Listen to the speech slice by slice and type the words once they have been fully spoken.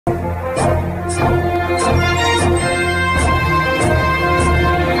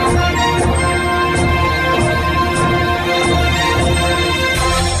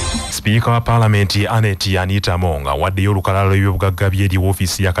Speaker wa Parliament Anita Monga waddeyo olukalala lw'ebyobugagga bye eri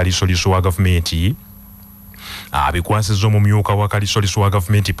woofiisi ya kalisoliso wa gavumenti abikwasizza omumyuka wa kalisoliso wa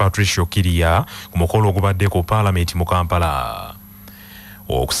gavumenti Patricia Okiria ku mukolo ogubadde ku Parliament mu Kampala.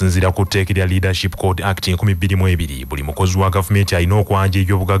 Okusinziira ku tteeka lya Leadership Code Act 2022 buli mukozi wa gavumenti alina okwanja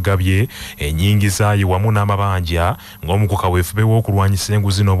ebyobugagga bye ennyingiza ye wamu n'amabanja ng'omu ku kaweefube w'okulwanyisa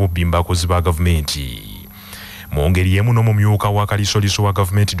enguzi n'obubbi mu bakozi ba gavumenti. Mu ngeri y'emu n'omumyuka wa kalisoliso wa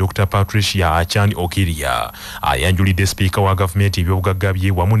gavumenti Dr. Patricia Okiria ayanjulidde sipiika wa gavumenti ebyobugagga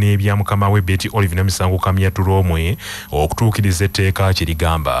bye wamu n'ebya mukama we Betty Olive n'emisango Kamyaturomwe okutuukiriza etteeka kye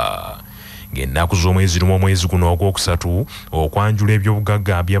ligamba. Ng'ennaku z'omwezi lumu omwezi guno ogwokusatu okwanjula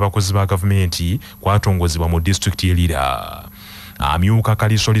ebyobugagga by'abakozi ba gavumenti kwatongozebwa mu disitulikiti y'e Lira. Amyuka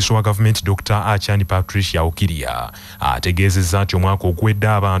kalisoliso wa gavumenti Dr. Patricia Okiria ategeezezza nti omwaka oguwedde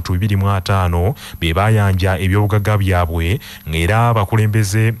abantu 25 be baayanja ebyobugagga byabwe ng'era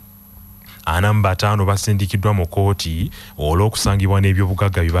abakulembeze 45 basindikiddwa mu kkooti olw'okusangibwa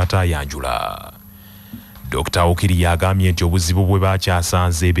n'ebyobugagga bye bataayanjula. Dr. Okiria agambye nti obuzibu bwe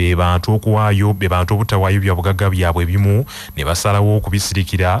bakyasanze be bantu obutawaayo byabugagga byabwe bimu ne basalawo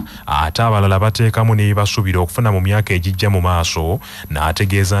okubisirikira ate abalala bateekamu ne basuubira okufuna mu myaka egijja mu maaso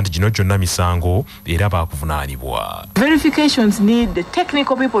n'ategeeza nti gino gyonna misango era baakuvunaanibwa. Verifications need the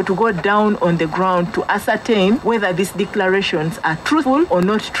technical people to go down on the ground to ascertain whether these declarations are truthful or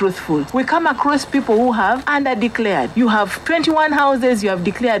not truthful. We come across people who have under-declared. You have 21 houses, you have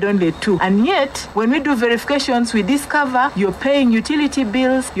declared only 2. And yet, when we do verifications, we discover you're paying utility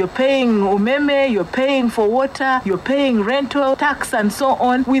bills, you're paying umeme, you're paying for water, you're paying rental, tax, and so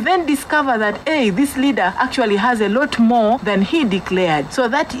on. We then discover that, hey, this leader actually has a lot more than he declared. So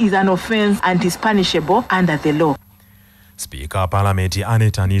that is an offense and is punishable under the law. Speaker wa Parliament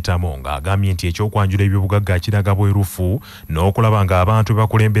Anita Monga agambye nti ekyokwanjula ebyobugagga kiraga bwerufu n'okulaba ng'abantu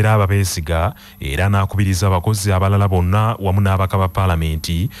bakulembera ababeesiga era n'akubiriza abakozi abalala bonna wamu n'abaka ba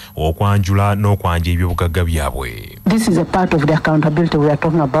Parliament okwanjula n'okwanja ebyobugagga byabwe. This is a part of the accountability we are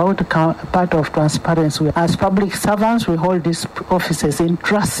talking about, part of transparency. As public servants, we hold these offices in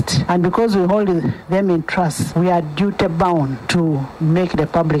trust, and because we hold them in trust, we are duty bound to make the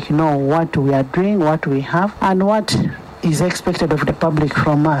public know what we are doing, what we have, and what is expected of the public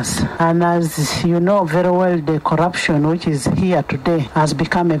from us. And as you know very well, the corruption which is here today has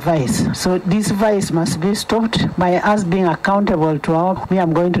become a vice. So this vice must be stopped by us being accountable to me.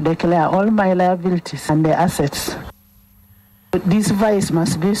 I'm going to declare all my liabilities and the assets. This vice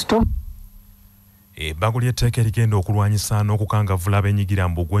must be stopped. Ebbago ly'etteeka erigenda okulwanyisa n'okukangavvula abenyigira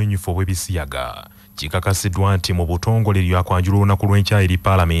mu bugwenyufu obw'ebisiyaga kikakasiddwa nti mu butongole lyakwanjula olunaku lw'enkya eri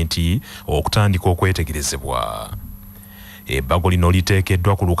Paalamenti okutandika okwetegerezebwa. Ebbago lino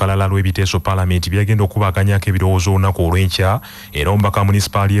liteekeddwa ku lukalala lw'ebiteeso Paalamenti byagenda okubaganyako ebirowoozo olunaku olw'enkya era omubaka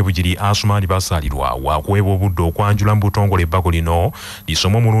munisipaali y'e Bugiri Asumaani Basalirwa waakuweebwa obudde okwanjula mu butongole ebbago lino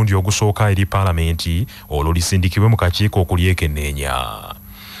lisome omulundi ogusooka eri Paalamenti olwo lisindikibwe mu kakiiko okulyekenneenya.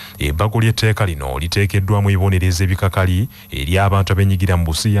 Ebbago ly'etteeka lino liteekeddwamu ebibonerezo ebikakali eri abantu abenyigira mu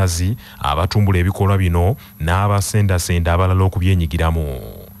busiyazi abatumbula ebikolwa bino n'abasendasenda abalala okubyenyigiramu.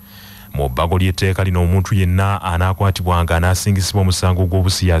 Mu bbago ly'etteeka lino omuntu yenna anaakwatibwanga n'asingisibwa omusango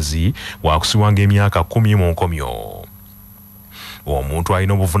gw'obusiyazi waakusibwanga emyaka 10 mu nkomyo. Omuntu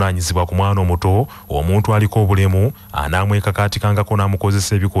alina obuvunaanyizibwa ku mwana omuto, omuntu aliko obulemu anaamwekakaatikangako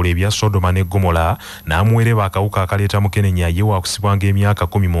n'amukozesa ebikolwa ebya Sodoma ne Ggomola n'amuweereba akawuka akaleeta mukenenya ye waakusibwanga emyaka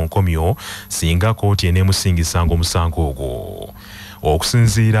 10 mu nkomyo singa kkooti eneemusingisanga omusango ogwo.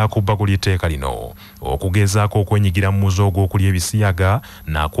 Okusinziira ku bbago ly'etteeka lino okugezaako okwenyigira mu muze ogw'okulya ebisiyaga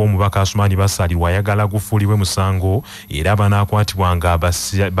nakwo omubaka Asumaani Basalirwa ayagala gufuulibwe musango era banaakwatibwanga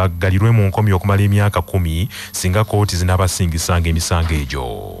baggalirwe mu nkomyo okumala emyaka 10 singa kkooti zinaabasingisanga emisango egyo.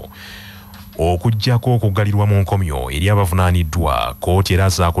 Okuggyako okuggalirwa mu nkomyo eri abavunaaniddwa, kkooti era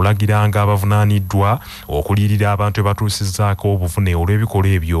zaakulagiranga abavunaaniddwa okuliyirira abantu ebatuusizzaako obuvune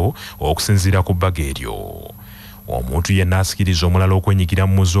olw'ebikolwa ebyo okusinziira ku bbago eryo. Omuntu yenna asikiriza omulala okwenyigira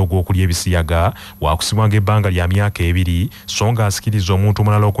mu muze ogw'okulya ebisiyaga waakusibwanga ebbanga lya myaka 2 so nga asikiriza omuntu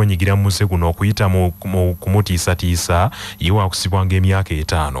omulala okwenyigira mu muze guno okuyita mu kumutiisatiisa ye waakusibwanga emyaka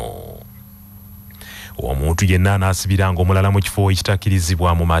 5. Omuntu yenna anaasibiranga omulala mu kifo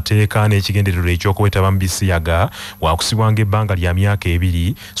ekitakkirizibwa mu mateeka n'ekigendererwa eky'okwetaba mu bisiyaga waakusibwanga ebbanga lya myaka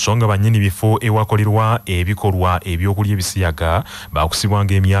 2 so nga bannyini bifo ewakolerwa ebikolwa ebyokulya ebisiyaga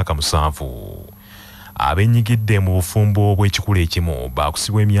baakusibwanga emyaka 7. abenyigidde mu bufumbo bw'ekikula ekimu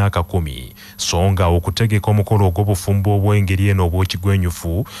baakusibwa emyaka 10 so nga okutegeka omukolo ogw'obufumbo obw'engeri eno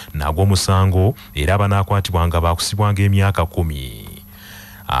obw'ekigwenyufu nagwo musango era banaakwatibwanga baakusibwanga emyaka 10.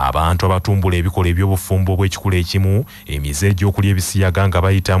 Abantu abatumbula ebikola eby'obufumbo bw'ekikula ekimu emize egy'okulya ebisiyaga nga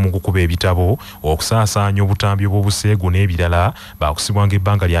bayita mu kukuba ebitabo okusaasaanya obutambi obw'obuseegu n'ebirala baakusibwanga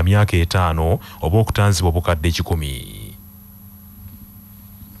ebbanga lya myaka 5 oba okutanzibwa obukadde 10.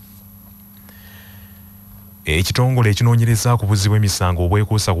 Ekitongole ekinoonyereza ku buzzi bw'emisango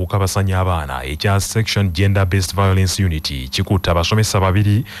obwekuusa ku kukabasanya abaana ekya Section Gender Based Violence Unity kikutte abasomesa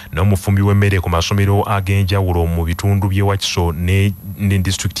 2 n'omufumbi w'emmere ku masomero ag'enjawulo mu bitundu by'e Wakiso ne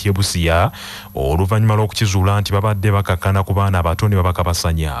disitulikiti y'e Busia oluvannyuma lw'okukizuula nti babadde bakakkana ku baana abato ne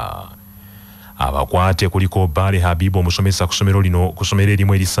babakabasanya. Abakwate kuliko Bale Habibu omusomesa ku ssomero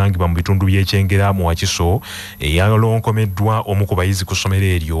erimu erisangibwa mu bitundu by'ekyengera mu Wakiso eyalonkomeddwa omu ku bayizi ku ssomero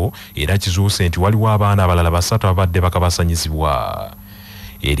eryo era kizuuse nti waliwo abaana abalala 3 abadde bakabasanyizibwa.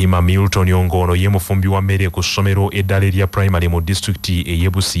 Erima Milton Yongono ye mufumbi wa mmere ku ssomero eddala erya primary mu disitulikiti ey'e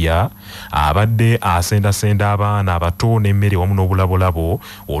Busia abadde asendasenda abaana abato n'emmere wamu n'obulabolabo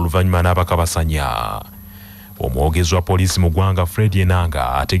oluvannyuma n'abakabasanya. Omwogezi wa poliisi mu ggwanga Fred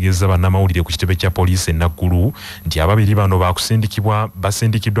Enanga ategeeza bannamawulire ku kitebe kya poliisi e Naggulu nti ababiri bano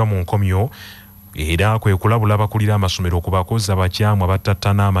basindikiddwa mu nkomyo era kwe kulabula abakulira amasomero ku bakozi abakyamu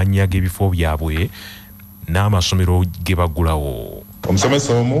abattattana amannya g'ebifo byabwe n'amasomero ge baggulawo.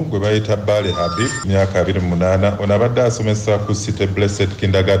 Omusomesa omu gwe bayita Bale Habib myaka 28 ono abadde asomesa ku City Blessed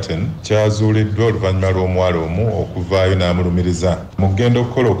Kindergarten kyazuuliddwa oluvannyuma lw'omuwala omu okuvaayo n'amulumiriza. Mu kugenda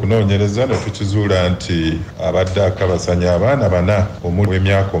okukola okunoonyereza ne tukizuula nti abadde akabasanya abaana 4 omuli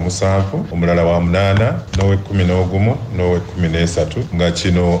w'emyaka 7 omulala wa 8 n'owe11 n'owe13 nga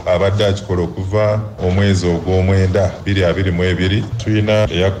kino abadde akikola okuva omwezi ogw'omwenda 2022. Tuyina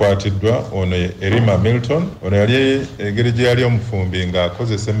eyakwatiddwa ono Erima Milton ono yali engeri gye yali omufumbi nga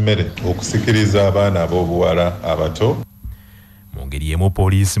akozesa emmere okusikiriza abaana ab'obuwala abato. Mu ngeri emu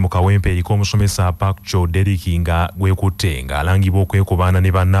poliisi mu kawempe eriko omusomesa Pakcho Deriki nga gwekutte ng'alangibwa okwekubaana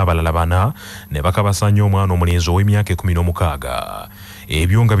ne banne abalala 4 ne bakabasanya omwana omulenzi ow'emyaka 16.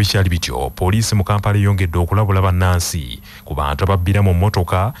 Ebyo nga bikyali bityo poliisi mu Kampala eyongedde okulabula Banansi ku bantu ababbira mu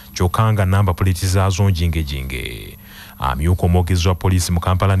mmotoka kyokka nga namba puleti zaazo njingejinge. Amyuka omwogezi wa poliisi mu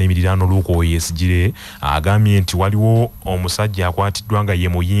Kampala n'emiriraano Luuko Oyesigire agambye nti waliwo omusajja akwatiddwa nga ye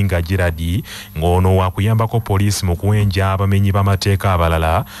Muyinga Gerard ng'ono wakuyambako poliisi mu kuwenja abamenyi b'amateeka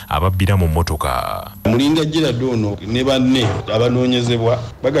abalala ababbira mu mmotoka. Muyinga Gerard ono ne banne abanoonyezebwa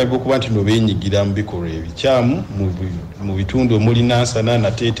bagambibwa okuba nti no beenyigira mu bikolwa ebikyamu mu bitundu omuli Nansana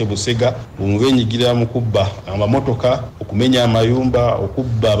Nateete Busega beenyigira mu kubba amamotoka, okumenya amayumba,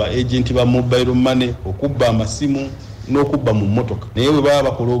 okubba aba agenti ba mobile money, okubba amasimu n'okubba mu mmotoka. Naye bwe baba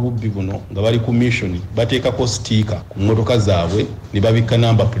bakola obubbi buno nga bali ku mission bateekako sitiika ku mmotoka zaabwe ne babikka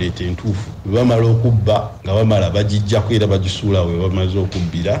namba plate entuufu. Bwe bamala okubba nga bamala bagijjako era bagisuula we bamaze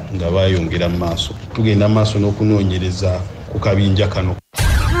okubbira nga bayongera mu maaso. Tugenda mu maaso n'okunoonyereza ku kabinja kano.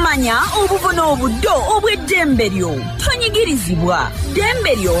 Manya obuvuna obuddo obw'eddembe lyo tonyigirizibwa.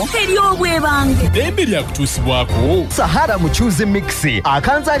 Ddembe lyo ery'obwebange. Ddembe lyakutuusibwako Sahara Muchuzi Mixi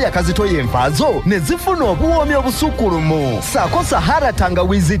akanzaali akazitoya envaazo ne zifuna obuwoomi obusukkulumu. Saako Sahara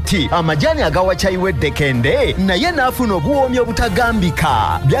Tangawizi Tea amajani agawa chai weddekende naye n'afuna obuwoomi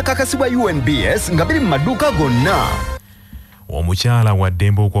obutagambika. Byakakasibwa UNBS nga biri mu maduuka gonna. Omukyala wa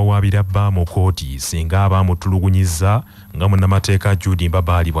ddembe okwawaabira bba mu kooti singa abaamutulugunyizza nga munnamateeka Judy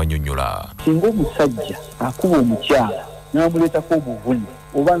Mbabaali bw'annyonnyola. Singa omusajja akuba omukyala n'amuleetako obuvune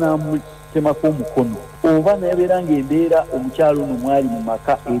oba n'amutemako omukono oba nayabeera ng'embeera omukyala ono mwali mu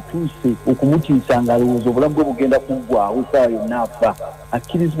maka etuuse okumutiisa ng'alowooza obulamu bwe bugenda kuggwaawo essaawa yonna afa,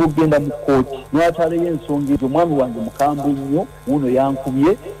 akkirizibwa okugenda mu kkooti n'atwalayo ensonga ezo. Omwami wange mukambwe nnyo, wuuno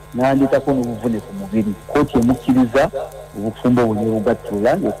yankubye n'andeetako n'obuvune ku mubiri. Kkooti emukkiriza obufumbo bwe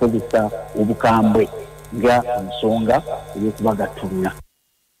n'obugattulula ng'ekozesa obukambwe nga ensonga ey'okubagattulula.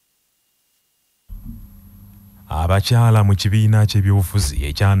 Abakyala mu kibiina ky'ebyobufuzi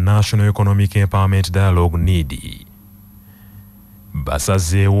ekya National Economic Empowerment Dialogue NED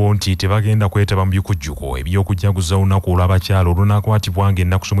basazeewo nti tebagenda kwetaba mu bikujjuko eby'okujjaguza olunaku olw'abakyala olunakwatibwa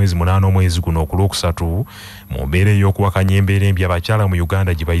ng'ennaku z'omwezi 8 omwezi guno ku Lwokusatu mu mbeera ey'okuwakanya embeera embi abakyala mu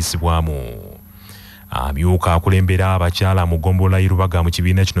Uganda gye bayisibwamu. Amyuka akulembera abakyala mu ggombolola y'Irubaga mu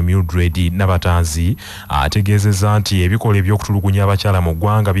kibiina kino Mildred Nabatanzi ategeezezza nti ebikola eby'okutulugunya abakyala mu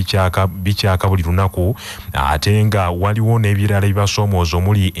ggwanga bikyaka buli lunaku ate nga waliwo n'ebirala ebibasoomooza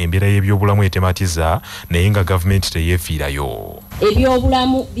omuli embeera y'ebyobulamu etematiza naye nga gavumenti teyeefiirayo.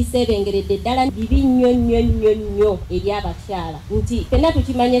 ebyobulamu bisebengeredde ddala bibi nnyo eri abakyala nti fenna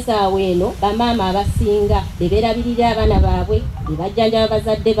tukimanye saawa eno bamaama abasinga beberabirira abaana baabwe bebajjanjaba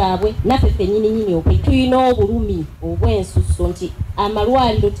bazadde baabwe naffe ffennyininyini okwe tulina obulumi obw'ensusso nti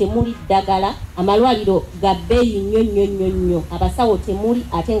amalwaliro temuli ddagala amalwaliro ga bbeeyi nnyo abasawo temuli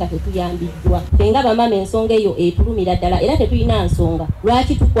ate nga tetuyambiddwa fenga bamaama ensonga eyo etulumira ddala era tetulina nsonga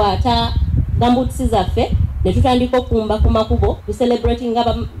lwaki tukwata gambuutusi zaffe ne tutandika okumba ku makubo tu celebrating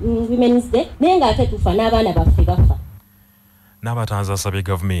Women's Day naye ng'ate tufa n'abaana baffe bafa. N'abatanze asabye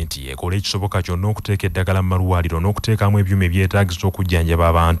gavumenti ekola ekisoboka kyonna okuteeka eddagala mu malwaliro n'okuteekamu ebyuma ebyetaagisa okujjanjaba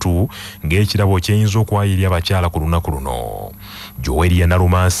abantu ng'ekirabo kyeyinza okwayirya abakyala ku lunaku luno. Joweria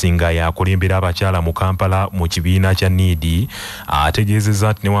Nalumansi nga yakulembera abakyala mu Kampala mu kibiina kya NEED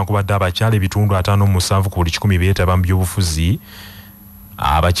ategeezezza nti newankubadde abakyala ebitundu 57 ku buli 100 beetaba mu byobufuzi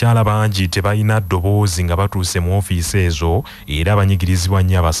abakyala bangi tebalina ddoboozi nga batuuse mu ofiisi ezo era banyigirizibwa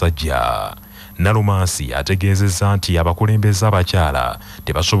nnyo abasajja. Nalumansi ategeezezza nti abakulembeze abakyala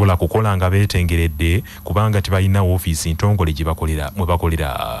tebasobola kukola nga beetengeredde kubanga tebalina ofiisi ntongole mwe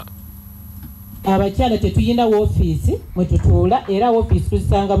bakolera. Abakyala tetuyina ofiisi mwe tutuula era ofiisi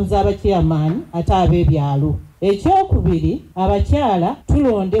tuzisanga mu z'abakyamaani ate ab'ebyalo. Ekyokubiri abakyala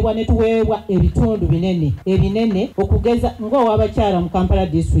tulondebwa ne tuweebwa ebitundu ebinene okugeza ng'owabakyala mu Kampala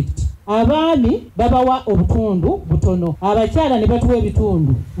district. Abaami babawa obutundu butono abakyala ne batuwa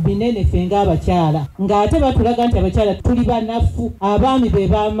ebitundu binene fenga abakyala ng'ate batulaga nti abakyala tuli banafu abaami be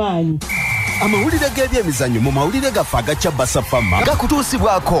b'amaanyi. Amawulire g'ebyemizannyo mu mawulire gaffe agakya Basafama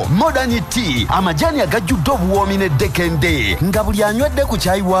gakutuusibwako Modern Tea amajani agajjudde obuwoomi n'eddekende nga buli anywedde ku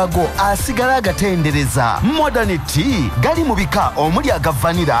caayi waago asigala agatendereza. Modern Tea gali mu bika omuli aga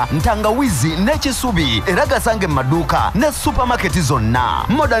vanilla, ntangawizi n'ekisubi era gasange mu maduuka ne supamaketi zonna.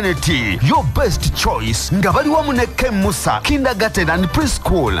 Modern Tea your best choice nga bali wamu ne Kemusa Kindergarten and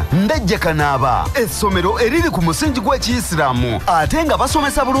Preschool Ndejje Kanaaba essomero eriri ku musingi gw'Ekiyisiraamu ate nga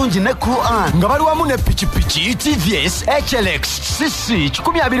basomesa bulungi ne Quran nga bali wamu ne pikipiki TVS HLX CC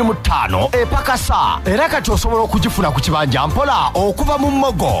 125 epakasa era kati osobola okugifuna ku kibanja mpola okuva mu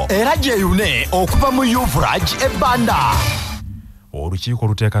Mmogo era gyeyune okuva mu Yuvraj ebbanda. Olukiiko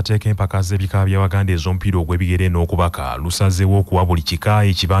luteekateeka empaka z'ebika by'Abaganda ez'omupiira ogw'ebigere n'okubaka lusazeewo okuwa buli kika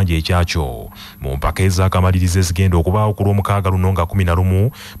ekibanja ekyakyo mu mpaka ez'akamalirizo ezigenda okubaawo ku Lwomukaaga luno nga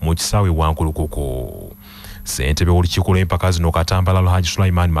 11 mu kisaawe Wankulukuku. Ssentebe w'olukiiko lw'empaka zino Katambala Alhaji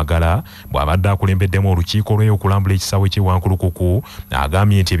Sulaiman Magala bw'abadde akulembeddemu olukiiko lwe okulambula ekisaawe ky'e Wankulukuku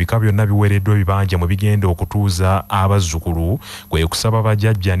agambye nti ebika byonna biweereddwa ebibanja mu bigenda okutuuza abazzukulu kwe kusaba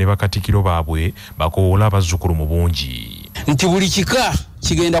bajjajja ne bakatikiro baabwe bakoola abazzukulu mu bungi. Nti buli kika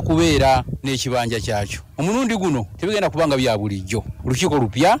kigenda kubeera n'ekibanja kyakyo. Omulundi guno tebigenda kubanga bya bulijjo. Olukiiko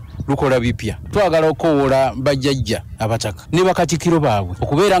lupya lukola bipya. Twagala okoola bajjajja abataka ne bakatikiro baabwe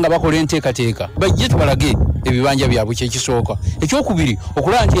okubeera nga bakola enteekateeka bajje tubalage ebibanja byabwe kyekisooka. Ekyokubiri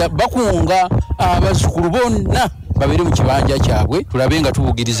okulaba nti bakunga abazzukulu bonna babeere mu kibanja kyabwe tulabe nga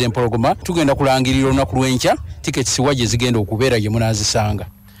tubugiriza empologoma tugenda kulangirira olunaku lw'enkya tiketi siwaje zigenda okubeera gye munaazisanga.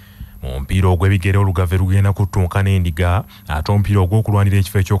 Mu mpiira ogw'ebigere olugave lugenda kuttunka n'endiga ate omupiira ogw'okulwanira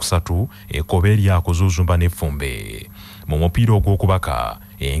ekifo ekyokusatu ekkobe lyakuzuuzumba n'effumbe. Mu mupiira ogw'okubaka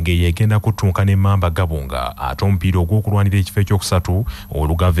engeri egenda kuttunka n'emmamba gabunga ate omupiira ogw'okulwanira ekifo ekyokusatu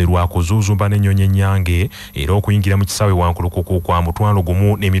olugave lwakuzuuzumba n'ennyonyi ennyange era okuyingira mu kisaawe Wankulukuku kwa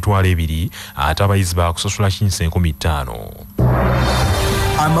 $1,200 ate abayizi baakusasula $5,000.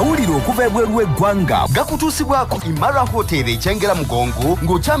 Amawulire okuva ebweru w'eggwanga gakutuusibwako Imara Hotel ekyengera Mugongo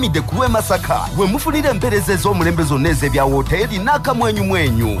ng'okyamidde ku lw'e Masaka we mufunira empeereza ez'omulembe zonna ez'ebya woteeri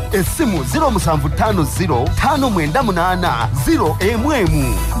n'akamwenyumwenyu. Essimu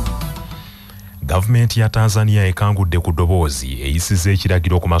 0750598011. Gavumenti ya Tanzania ekangudde ku ddoboozi eyisiza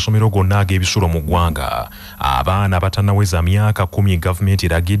ekiragiro ku masomero gonna ag'ebisulo mu ggwanga. Abaana abatannaweza myaka 10 gavumenti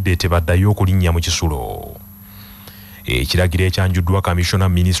eragidde tebaddayo okulinnya mu kisulo. Ekiragiro ekyanjuddwa Commissioner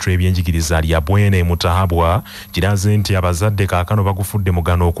Ministry ebyenjigiriza lya Bwene Mutahabwa kiraze nti abazadde kaakano bagufudde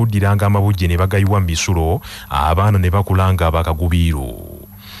mugano okuddiranga amabujje ne bagayiwa mu bisulo abaana ne bakulanga bakagubiiru.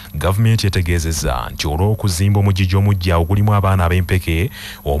 Gavumenti etegeezezza nti olw'okuzimba omugigi omujja ogulimu abaana ab'empeke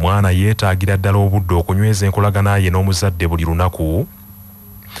omwana yeetaagira ddala obudde okunyweza enkolagana ye n'omuzadde buli lunaku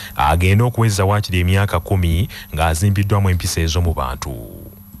agenda okuweza waakiri emyaka 10 ng'azimbiddwamu empisa ez'omu bantu.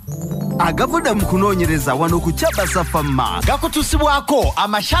 Agavudde mu kunoonyereza wano ku Kyabasa Pharma gakutusibwako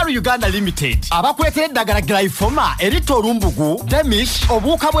Amasharu Uganda Limited abakuletera eddagala Glyphoma erita olumbugu Demish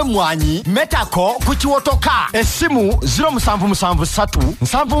obuuka bw'emmwanyi Metako ku kiwotoka essimu 0773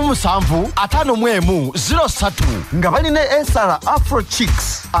 77 05 nga balina Esara Afro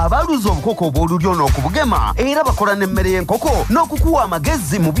Chicks abaluza obukoko obw'olulyo n'okubugema era bakola n'emmere y'enkoko n'okukuwa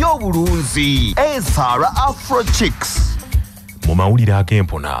amagezi mu by'obulunzi. Esara Afro Chicks. Mu mawulire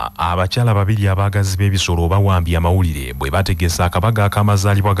ag'empona abakyala babiri abaagazi b'ebisolo bawambye amawulire bwe bategesa akabaga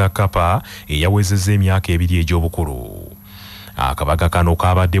ak'amazaalibwa ga Kapa eyawezezza emyaka 2 egy'obukulu. Akabaga kano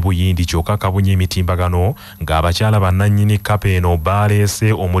kabadde buyindi kyokka kabunye emitimbagano ng'abakyala bannannyini Kapa eno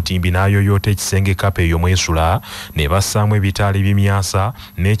baaleese omutimbi n'ayoyoota ekisenge Kapa eyo mwesula ne bassaamu ebitaala ebimyasa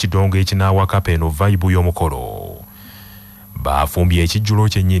n'ekidongo ekinaawa Kapa eno vayibu y'omukolo. Bafumbye ekijjulo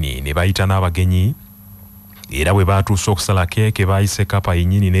kyennyini ne bayita n'abagenyi era bwe batuuse okusala keeke baayise Kapa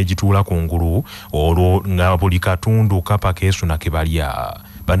yennyini n'egituula ku ngulu olwo nga buli katundu Kapa keesuna ke balya.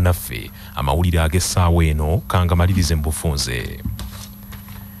 Bannaffe amawulire ag'essaawa eno kanga malirize mu bufunze.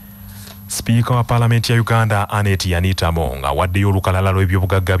 Sipiika wa Paalamenti ya Uganda Anet Yanitamo awaddeyo olukalala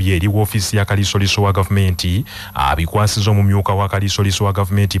lw'ebyobugagga bye eri woofiisi ya kaliisoliiso wa gavumenti abikwasiza omumyuka wa kaliisoliiso wa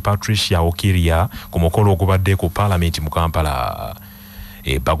gavumenti Patricia Okiria ku mukolo ogubadde ku Paalamenti mu Kampala.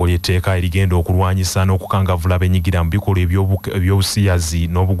 Ebbago ly'etteeka erigenda okulwanyisa n'okukangavvula abenyigira mu bikolwa eby'obusiyazi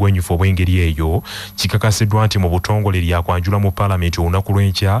n'obugwenyufu obw'engeri eyo kikakasiddwa nti mu butongole lyakwanjula mu Paalamenti olunaku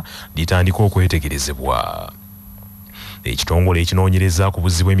lw'enkya litandika okwetegerezebwa. Ekitongole ekinoonyereza ku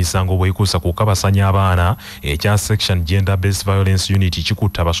buzzi bw'emisango bwekuusa ku kabasanya abaana ekya Section Gender Based Violence Unit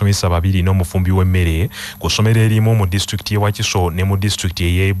kikutte abasomesa 2 n'omufumbi w'emmere ku ssomero erimu mu disitulikiti y'e Wakiso ne mu disitulikiti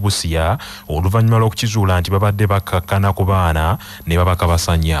ey'e Busia oluvannyuma lw'okukizuula nti babadde bakkakkana ku baana ne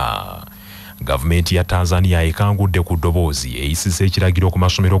babakabasanya. Gavumenti ya Tanzania ekangudde ku ddoboozi eyisisa ekiragiro ku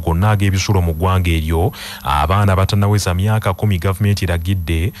masomero gonna ag'ebisulo mu ggwanga eryo abaana batannaweza myaka 10 gavumenti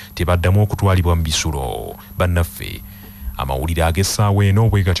eragidde tebaddamu okutwalibwa mu bisulo. Bannaffe amawulire ag'essaawa eno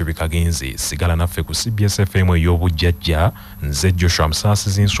bwe gatyo bikagenze. Sigala naffe ku CBS FM ey'obujjajja. Nze Joshua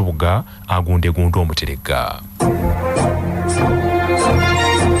Musaasizi Nsubuga agundegunde omutereka.